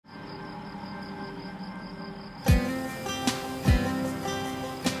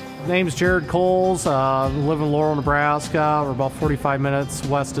Name's Jared Coles. Live in Laurel, Nebraska. We're about 45 minutes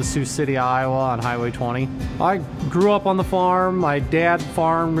west of Sioux City, Iowa on Highway 20. I grew up on the farm. My dad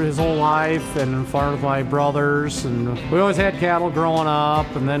farmed his whole life and farmed with my brothers. And we always had cattle growing up,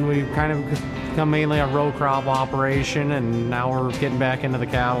 and then we kind of become mainly a row crop operation, and now we're getting back into the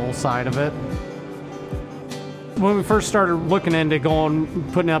cattle side of it. When we first started looking into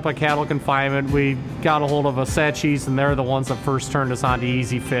putting up a cattle confinement, we got a hold of EASYFIX, and they're the ones that first turned us on to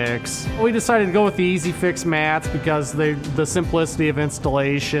EASYFIX. We decided to go with the EASYFIX mats because the simplicity of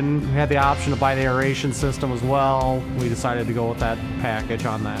installation. We had the option to buy the aeration system as well. We decided to go with that package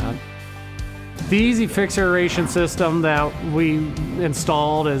on that. The EASYFIX aeration system that we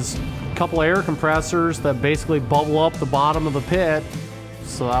installed is a couple air compressors that basically bubble up the bottom of the pit,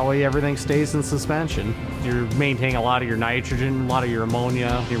 so that way everything stays in suspension. You're maintaining a lot of your nitrogen, a lot of your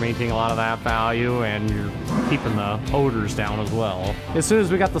ammonia, you're maintaining a lot of that value, and you're keeping the odors down as well. As soon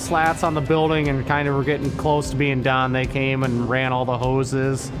as we got the slats on the building and kind of were getting close to being done, they came and ran all the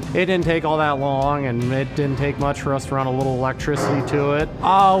hoses. It didn't take all that long, and it didn't take much for us to run a little electricity to it.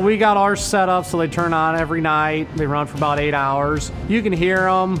 We got ours set up so they turn on every night. They run for about 8 hours. You can hear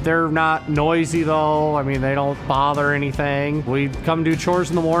them. They're not noisy though. I mean, they don't bother anything. We come do chores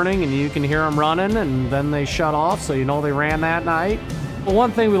in the morning and you can hear them running, and then they shut off, so you know they ran that night. But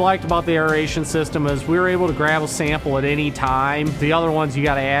one thing we liked about the aeration system is we were able to grab a sample at any time. The other ones you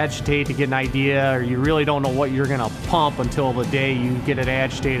got to agitate to get an idea, or you really don't know what you're going to pump until the day you get it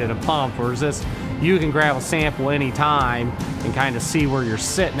agitated and pumped. Whereas this, you can grab a sample any time and kind of see where you're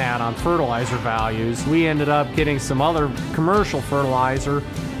sitting at on fertilizer values. We ended up getting some other commercial fertilizer,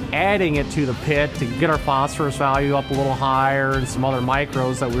 adding it to the pit to get our phosphorus value up a little higher, and some other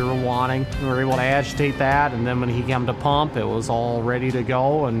micros that we were wanting. We were able to agitate that, and then when he came to pump, it was all ready to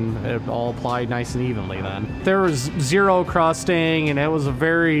go, and it all applied nice and evenly then. There was zero crusting, and it was a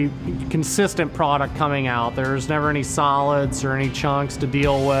very consistent product coming out. There was never any solids or any chunks to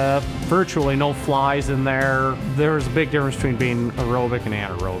deal with. Virtually no flies in there. There was a big difference between being aerobic and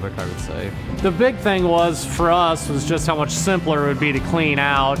anaerobic, I would say. The big thing was, for us, was just how much simpler it would be to clean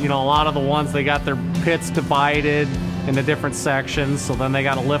out. You know, a lot of the ones, they got their pits divided into different sections, so then they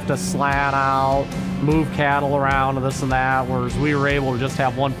got to lift a slat out, move cattle around, and this and that, whereas we were able to just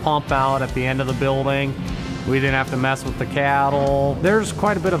have one pump out at the end of the building. We didn't have to mess with the cattle. There's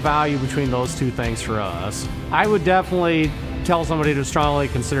quite a bit of value between those two things for us. I would definitely tell somebody to strongly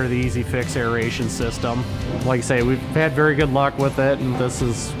consider the EASYFIX aeration system. Like I say, we've had very good luck with it, and this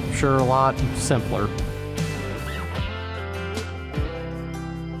is sure a lot simpler.